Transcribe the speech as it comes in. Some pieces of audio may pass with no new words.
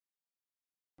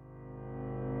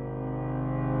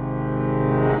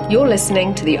You're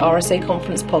listening to the RSA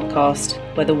Conference podcast,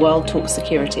 where the world talks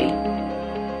security.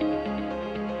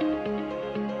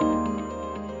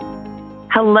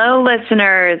 Hello,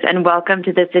 listeners, and welcome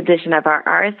to this edition of our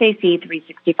RSAC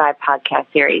 365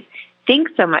 podcast series.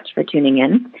 Thanks so much for tuning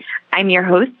in. I'm your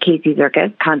host, Casey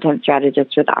Zirkus, content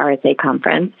strategist for the RSA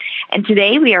Conference, and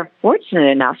today we are fortunate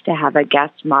enough to have a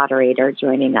guest moderator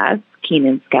joining us,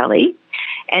 Keenan Skelly,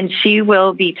 and she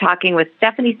will be talking with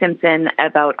Stephanie Simpson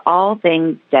about all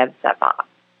things DevSecOps.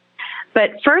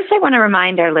 But first, I want to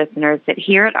remind our listeners that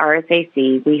here at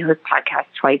RSAC, we host podcasts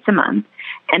twice a month,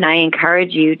 and I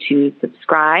encourage you to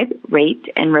subscribe, rate,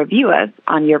 and review us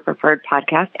on your preferred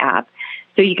podcast app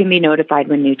so you can be notified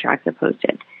when new tracks are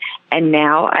posted. And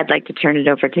now I'd like to turn it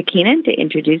over to Keenan to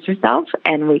introduce herself,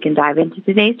 and we can dive into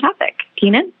today's topic.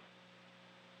 Keenan?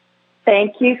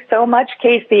 Thank you so much,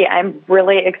 Casey. I'm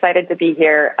really excited to be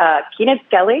here. Keenan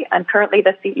Skelly. I'm currently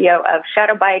the CEO of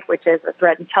Shadowbite, which is a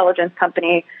threat intelligence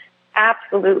company.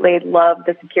 Absolutely love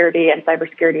the security and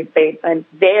cybersecurity space. I'm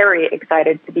very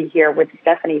excited to be here with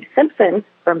Stephanie Simpson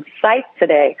from SITE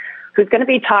today, who's going to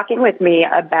be talking with me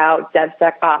about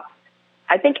DevSecOps.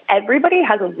 I think everybody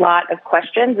has a lot of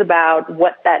questions about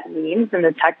what that means in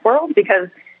the tech world because,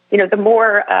 you know, the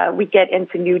more we get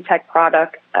into new tech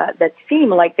products that seem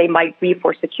like they might be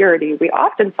for security, we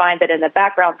often find that in the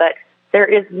background that there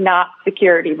is not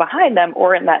security behind them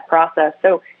or in that process.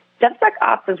 So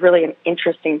DevSecOps is really an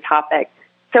interesting topic.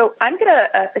 So I'm going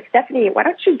to, Stephanie, why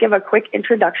don't you give a quick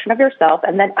introduction of yourself,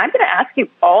 and then I'm going to ask you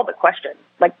all the questions,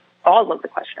 like all of the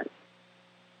questions.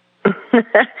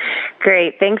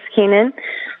 Great. Thanks, Keenan.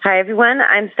 Hi, everyone.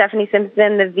 I'm Stephanie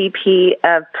Simpson, the VP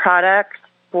of Product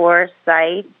for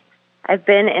SITE. I've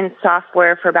been in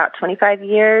software for about 25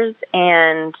 years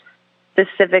and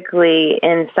specifically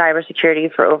in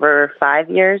cybersecurity for over 5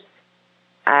 years.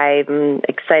 I'm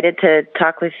excited to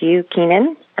talk with you,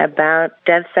 Keenan, about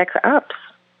DevSecOps.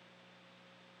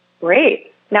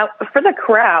 Great. Now, for the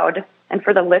crowd and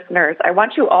for the listeners, I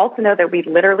want you all to know that we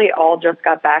literally all just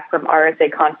got back from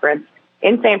RSA Conference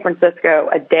in San Francisco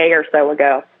a day or so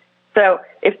ago. So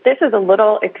if this is a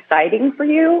little exciting for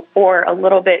you or a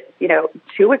little bit,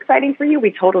 too exciting for you,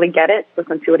 we totally get it.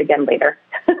 Listen to it again later.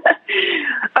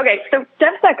 Okay, so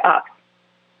DevSecOps.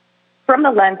 From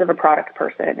the lens of a product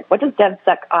person, what does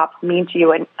DevSecOps mean to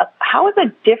you, and how is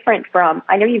it different from,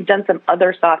 I know you've done some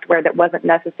other software that wasn't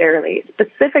necessarily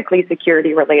specifically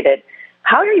security related.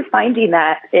 How are you finding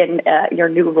that in your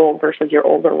new role versus your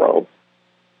older roles?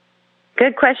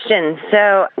 Good question.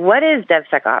 So what is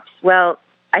DevSecOps? Well,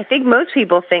 I think most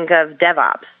people think of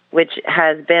DevOps, which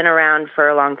has been around for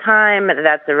a long time.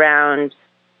 That's around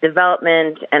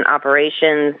development and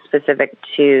operations specific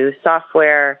to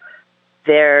software.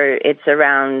 It's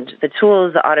around the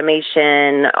tools, the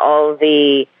automation, all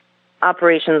the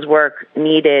operations work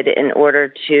needed in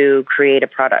order to create a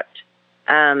product.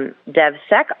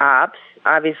 DevSecOps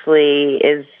obviously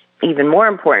is even more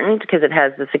important because it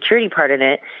has the security part in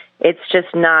it. It's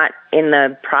just not in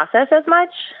the process as much.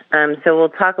 So we'll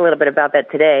talk a little bit about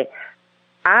that today.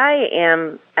 I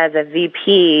am, as a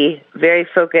VP, very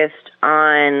focused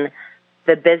on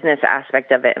the business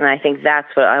aspect of it, and I think that's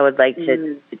what I would like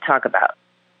to talk about.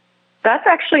 That's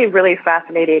actually really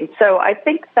fascinating. So I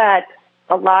think that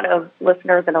a lot of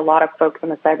listeners and a lot of folks in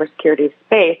the cybersecurity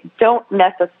space don't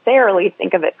necessarily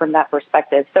think of it from that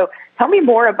perspective. So tell me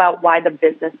more about why the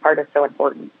business part is so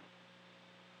important.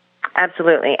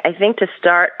 Absolutely. I think to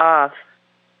start off,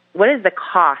 what is the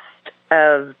cost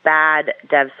of bad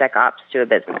DevSecOps to a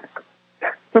business?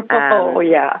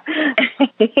 Yeah.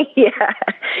 Yeah,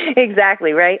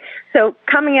 exactly, right? So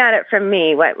coming at it from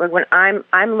me, when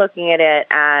I'm looking at it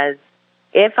as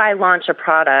if I launch a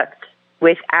product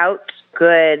without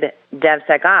good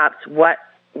DevSecOps, what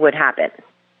would happen?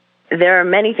 There are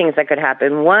many things that could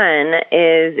happen. One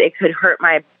is it could hurt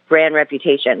my brand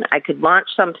reputation. I could launch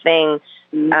something,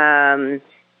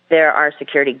 there are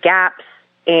security gaps,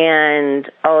 and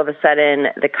all of a sudden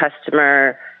the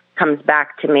customer comes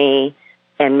back to me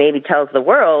and maybe tells the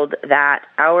world that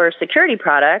our security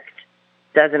product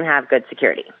doesn't have good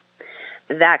security.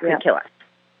 That could kill us.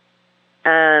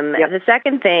 The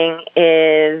second thing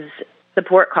is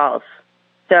support calls.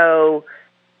 So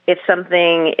if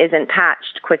something isn't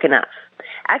patched quick enough.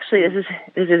 Actually, this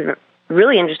is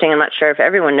really interesting. I'm not sure if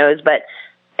everyone knows, but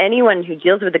anyone who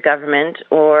deals with the government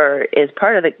or is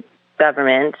part of the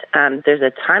government, there's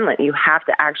a timeline. You have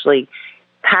to actually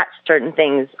patch certain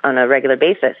things on a regular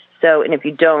basis. So, and if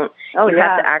you don't, you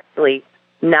have to actually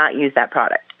not use that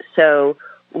product. So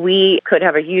we could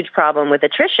have a huge problem with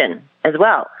attrition as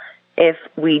well if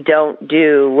we don't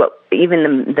do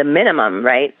even the minimum,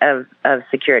 right, of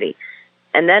security.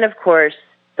 And then, of course,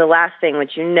 the last thing,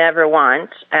 which you never want,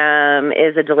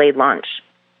 is a delayed launch.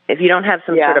 If you don't have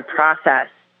some sort of process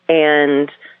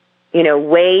and,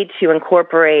 way to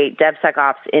incorporate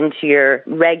DevSecOps into your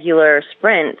regular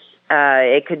sprints,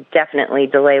 it could definitely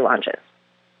delay launches.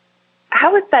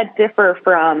 How does that differ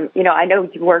from, I know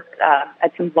you worked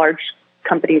at some large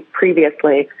companies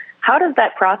previously. How does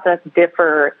that process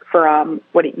differ from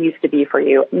what it used to be for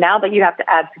you? Now that you have to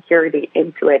add security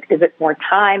into it, is it more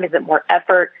time? Is it more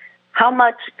effort? How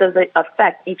much does it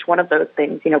affect each one of those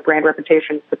things? Brand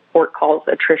reputation, support calls,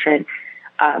 attrition.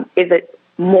 Is it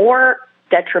more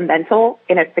detrimental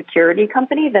in a security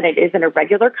company than it is in a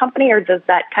regular company, or does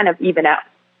that kind of even out?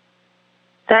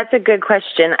 That's a good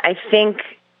question. I think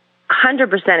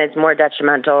 100% it's more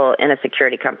detrimental in a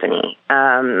security company.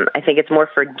 I think it's more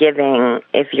forgiving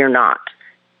if you're not.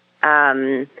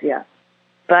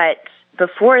 But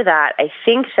before that, I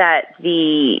think that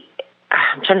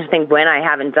I'm trying to think when I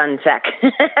haven't done tech.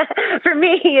 For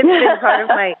me, it's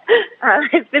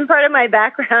been part of my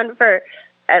background for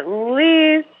at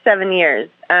least 7 years.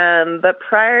 But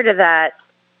prior to that,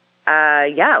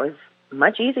 it was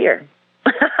much easier.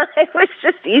 It was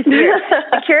just easier.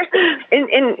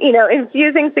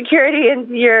 Infusing security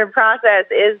into your process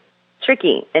is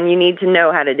tricky, and you need to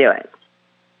know how to do it.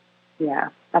 Yeah,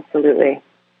 absolutely.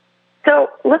 So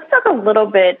let's talk a little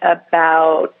bit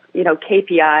about,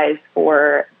 KPIs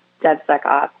for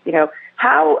DevSecOps.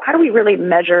 How do we really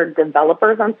measure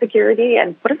developers on security,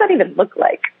 and what does that even look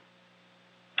like?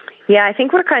 Yeah, I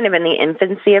think we're kind of in the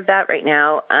infancy of that right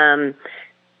now.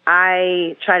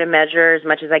 I try to measure as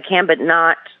much as I can, but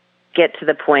not get to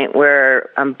the point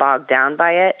where I'm bogged down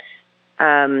by it.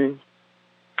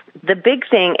 The big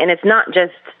thing, and it's not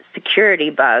just security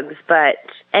bugs, but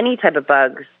any type of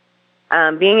bugs,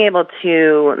 being able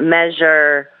to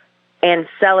measure and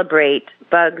celebrate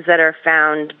bugs that are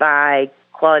found by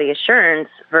quality assurance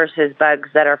versus bugs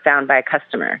that are found by a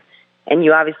customer. And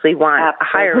you obviously want a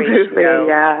higher ratio.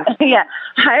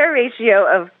 Higher ratio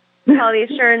of quality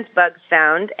assurance bugs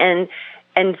found and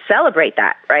celebrate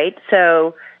that, right?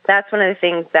 So that's one of the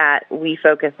things that we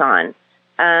focus on.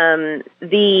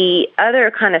 The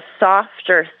other kind of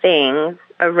softer things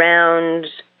around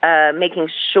making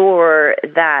sure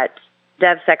that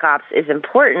DevSecOps is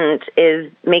important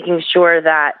is making sure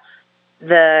that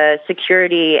the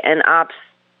security and ops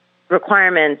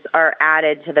requirements are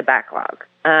added to the backlog,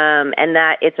 and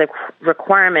that it's a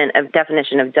requirement of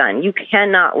definition of done. You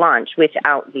cannot launch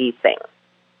without these things.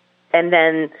 And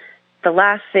then the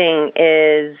last thing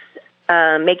is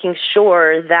making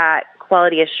sure that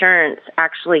quality assurance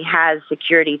actually has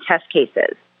security test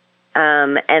cases,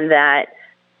 and that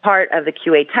part of the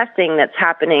QA testing that's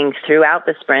happening throughout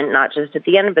the sprint, not just at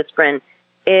the end of the sprint,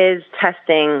 is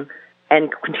testing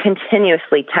and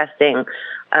continuously testing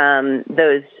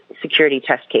those security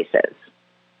test cases.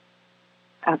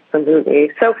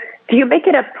 Absolutely. So do you make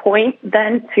it a point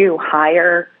then to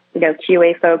hire,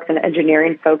 QA folks and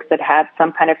engineering folks that have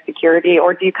some kind of security,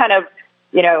 or do you kind of,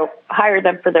 hire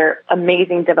them for their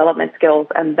amazing development skills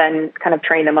and then kind of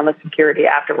train them on the security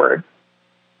afterwards?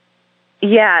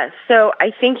 Yeah, so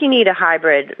I think you need a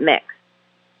hybrid mix.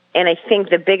 And I think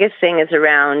the biggest thing is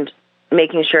around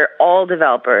making sure all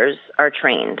developers are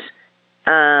trained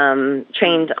on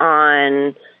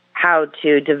how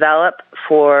to develop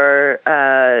for,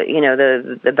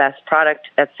 the best product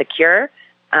that's secure,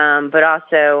 but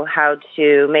also how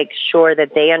to make sure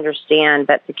that they understand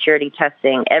that security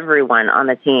testing, everyone on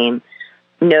the team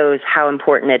knows how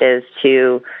important it is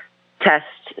to test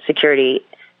security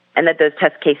and that those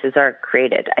test cases are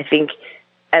created. I think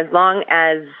as long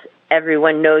as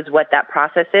everyone knows what that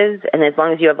process is, and as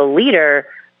long as you have a leader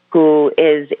who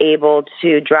is able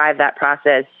to drive that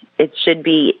process, it should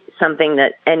be something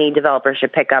that any developer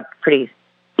should pick up pretty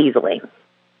easily.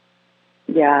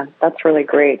 Yeah, that's really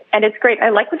great. And it's great. I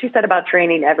like what you said about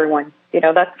training everyone.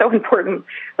 That's so important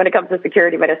when it comes to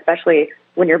security, but especially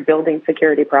when you're building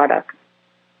security products.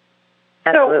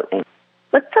 Absolutely. So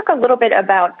let's talk a little bit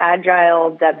about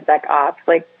agile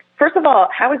DevSecOps. First of all,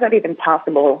 how is that even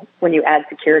possible when you add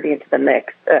security into the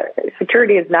mix?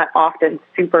 Security is not often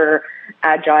super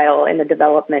agile in the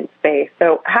development space.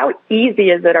 So how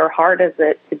easy is it or hard is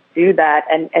it to do that?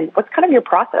 And what's kind of your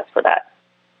process for that?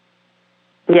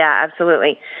 Yeah,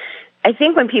 absolutely. I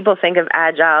think when people think of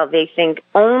agile, they think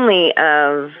only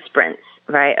of sprints,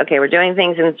 right? Okay, we're doing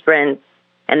things in sprints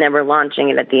and then we're launching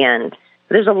it at the end.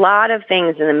 There's a lot of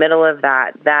things in the middle of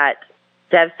that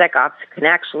DevSecOps can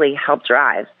actually help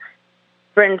drive.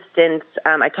 For instance,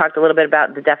 I talked a little bit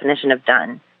about the definition of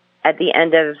done. At the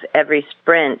end of every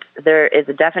sprint, there is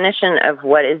a definition of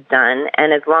what is done,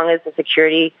 and as long as the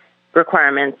security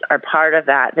requirements are part of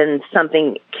that, then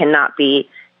something cannot be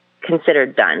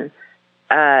considered done.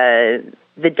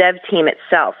 The dev team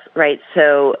itself, right?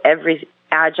 So every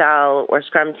Agile or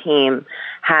Scrum team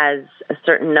has a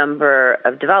certain number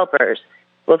of developers.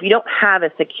 Well, if you don't have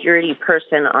a security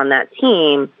person on that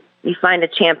team, you find a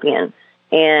champion.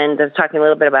 And I was talking a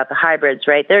little bit about the hybrids,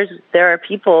 right? There are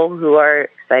people who are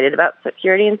excited about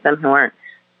security and some who aren't.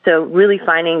 So really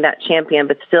finding that champion,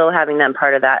 but still having them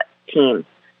part of that team.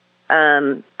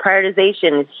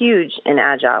 Prioritization is huge in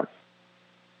Agile.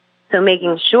 So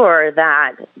making sure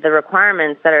that the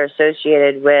requirements that are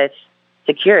associated with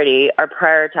security are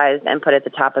prioritized and put at the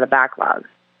top of the backlog.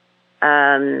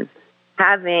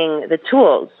 Having the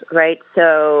tools, right?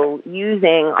 So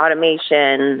using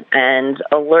automation and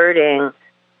alerting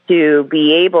to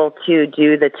be able to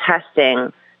do the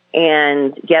testing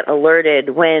and get alerted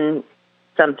when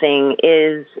something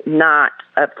is not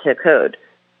up to code.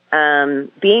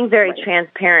 Being very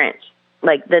transparent,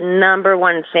 like the number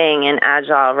one thing in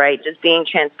Agile, right? Just being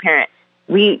transparent.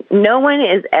 No one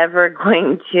is ever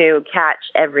going to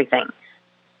catch everything.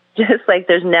 Just like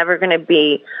there's never going to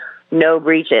be no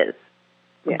breaches.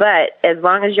 Yeah. But as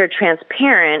long as you're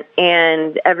transparent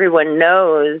and everyone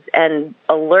knows and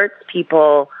alerts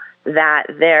people that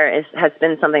has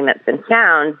been something that's been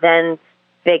found, then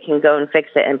they can go and fix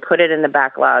it and put it in the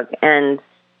backlog and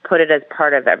put it as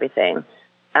part of everything.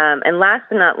 And last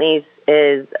but not least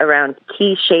is around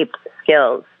T-shaped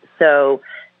skills. So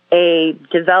a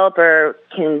developer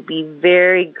can be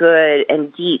very good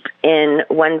and deep in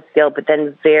one skill, but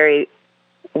then very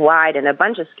wide in a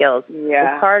bunch of skills.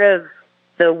 Yeah. And part of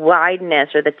the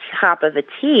wideness or the top of the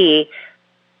T,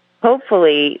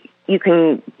 hopefully you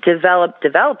can develop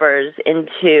developers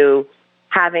into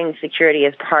having security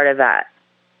as part of that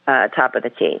top of the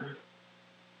T.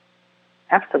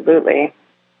 Absolutely.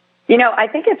 You know, I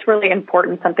think it's really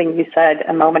important, something you said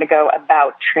a moment ago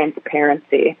about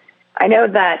transparency. I know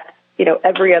that,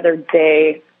 every other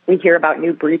day we hear about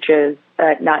new breaches,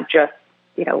 not just,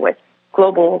 with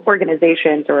global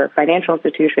organizations or financial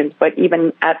institutions, but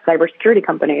even at cybersecurity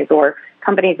companies or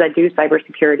companies that do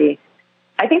cybersecurity.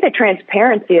 I think that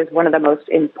transparency is one of the most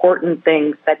important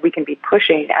things that we can be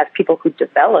pushing as people who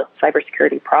develop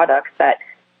cybersecurity products, that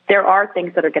there are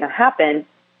things that are going to happen.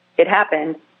 It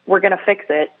happened. We're going to fix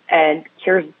it. And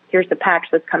here's the patch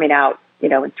that's coming out,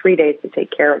 in 3 days to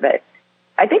take care of it.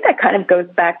 I think that kind of goes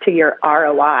back to your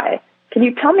ROI. Can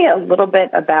you tell me a little bit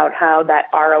about how that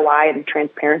ROI and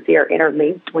transparency are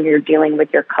interlinked when you're dealing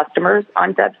with your customers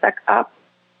on DevSecOps?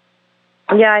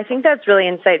 Yeah, I think that's really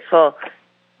insightful.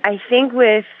 I think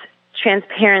with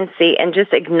transparency and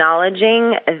just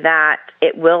acknowledging that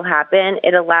it will happen,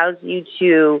 it allows you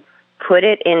to put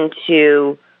it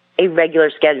into a regular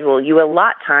schedule. You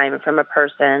allot time from a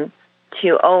person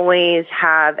to always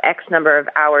have X number of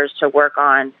hours to work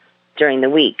on during the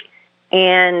week.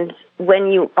 And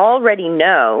when you already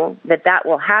know that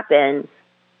will happen,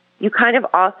 you kind of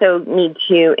also need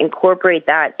to incorporate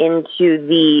that into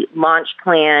the launch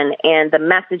plan and the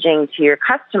messaging to your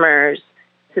customers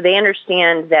so they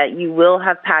understand that you will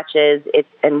have patches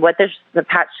and what the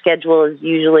patch schedule is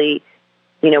usually,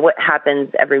 what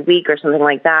happens every week or something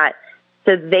like that,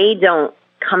 so they don't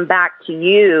come back to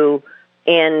you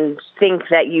and think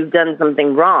that you've done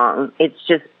something wrong. It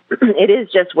is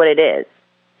just what it is.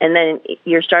 And then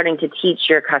you're starting to teach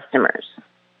your customers.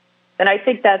 And I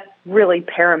think that's really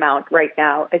paramount right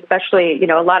now, especially,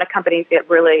 a lot of companies get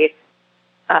really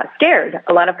scared.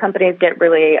 A lot of companies get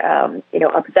really,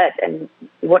 upset. And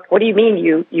what do you mean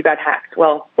you got hacked?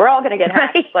 Well, we're all going to get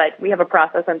hacked, but we have a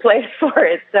process in place for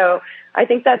it. So I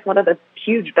think that's one of the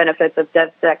huge benefits of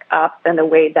DevSecOps and the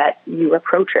way that you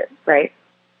approach it, right?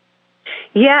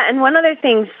 Yeah, and one other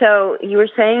thing. So you were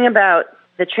saying about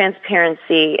the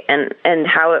transparency and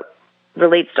how it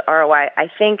relates to ROI.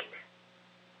 I think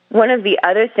one of the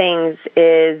other things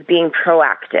is being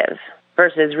proactive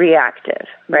versus reactive,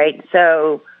 right?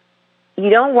 So you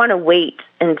don't want to wait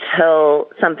until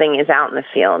something is out in the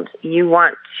field. You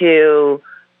want to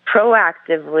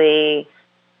proactively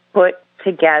put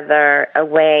together a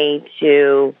way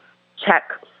to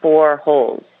check for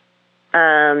holes.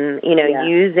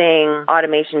 Using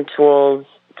automation tools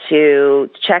to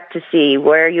check to see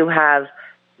where you have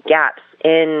gaps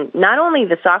in not only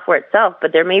the software itself,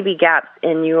 but there may be gaps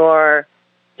in your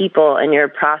people and your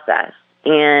process.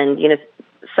 And,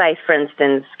 Scythe, for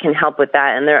instance, can help with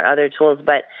that, and there are other tools,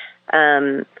 but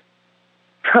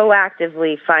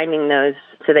proactively finding those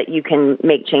so that you can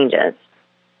make changes.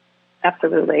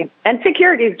 Absolutely. And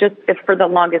security is just, for the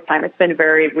longest time, it's been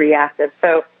very reactive.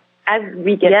 So as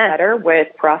we get better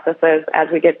with processes, as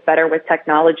we get better with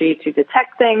technology to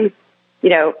detect things,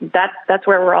 that's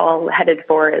where we're all headed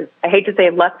for. Is, I hate to say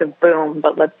less of boom,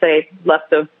 but let's say less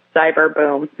of cyber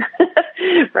boom,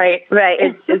 right?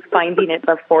 Right. It's finding it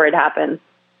before it happens.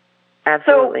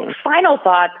 Absolutely. So, final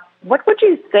thoughts. What would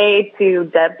you say to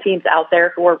dev teams out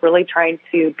there who are really trying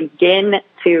to begin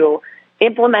to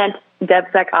implement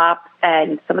DevSecOps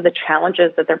and some of the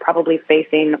challenges that they're probably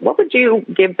facing? What would you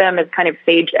give them as kind of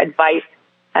sage advice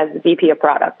as the VP of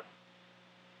product?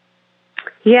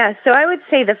 Yeah, so I would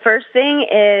say the first thing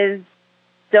is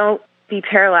don't be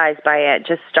paralyzed by it.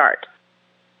 Just start.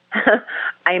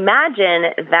 I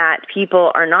imagine that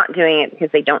people are not doing it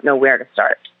because they don't know where to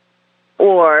start,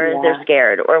 or they're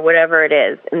scared, or whatever it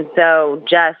is. And so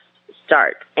just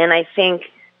start. And I think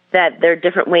that there are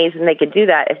different ways and they could do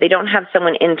that. If they don't have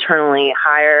someone internally,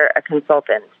 hire a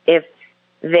consultant. If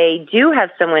they do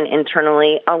have someone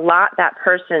internally, allot that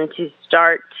person to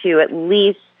start to at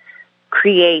least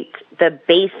create the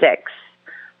basics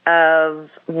of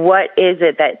what is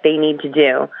it that they need to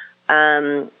do.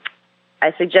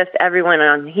 I suggest everyone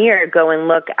on here go and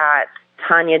look at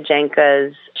Tanya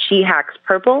Janka's She Hacks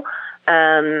Purple.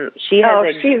 She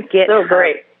has she's so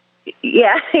great.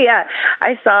 Yeah.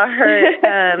 I saw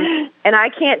her, and I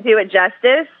can't do it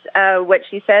justice, what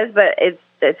she says, but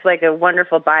it's like a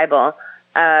wonderful Bible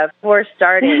for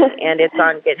starting, and it's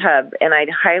on GitHub. And I'd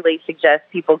highly suggest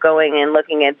people going and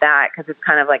looking at that because it's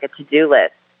kind of like a to-do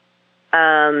list.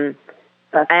 And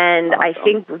awesome. I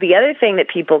think the other thing that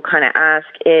people kind of ask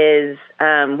is,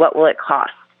 what will it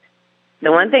cost?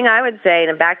 The one thing I would say,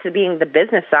 and back to being the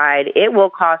business side, it will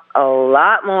cost a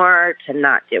lot more to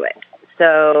not do it.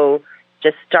 So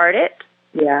just start it.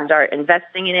 Yeah. Start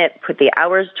investing in it. Put the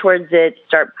hours towards it.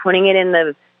 Start putting it in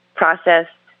the process.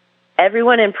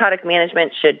 Everyone in product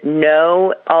management should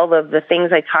know all of the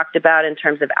things I talked about in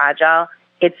terms of Agile.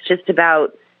 It's just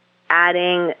about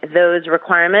adding those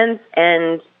requirements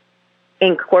and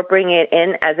incorporating it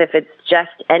in as if it's just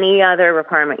any other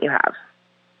requirement you have.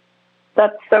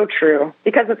 That's so true.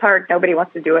 Because it's hard, nobody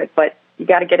wants to do it, but you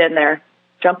got to get in there.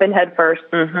 Jump in head first.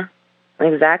 Mm-hmm.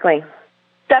 Exactly.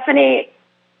 Stephanie,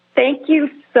 thank you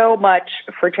so much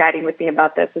for chatting with me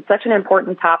about this. It's such an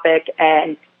important topic,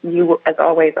 and you, as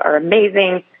always, are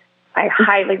amazing. I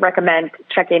highly recommend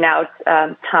checking out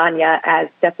Tanya, as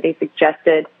Stephanie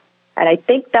suggested. And I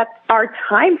think that's our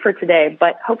time for today,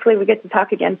 but hopefully we get to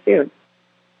talk again soon.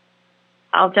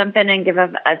 I'll jump in and give a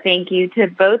thank you to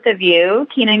both of you.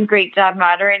 Keenan, great job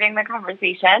moderating the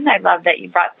conversation. I love that you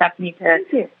brought Stephanie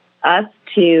to us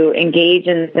to engage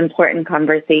in this important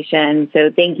conversation.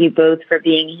 So thank you both for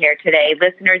being here today.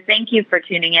 Listeners, thank you for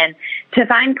tuning in. To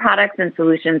find products and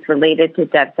solutions related to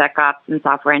DevSecOps and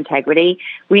software integrity,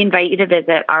 we invite you to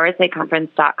visit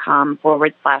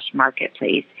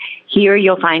rsaconference.com/marketplace. Here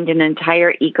you'll find an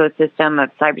entire ecosystem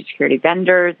of cybersecurity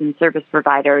vendors and service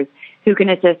providers who can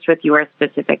assist with your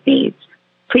specific needs.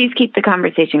 Please keep the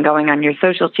conversation going on your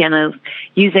social channels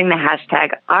using the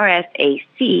hashtag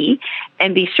RSAC,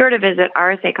 and be sure to visit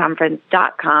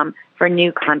rsaconference.com for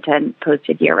new content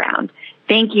posted year-round.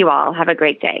 Thank you all. Have a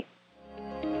great day.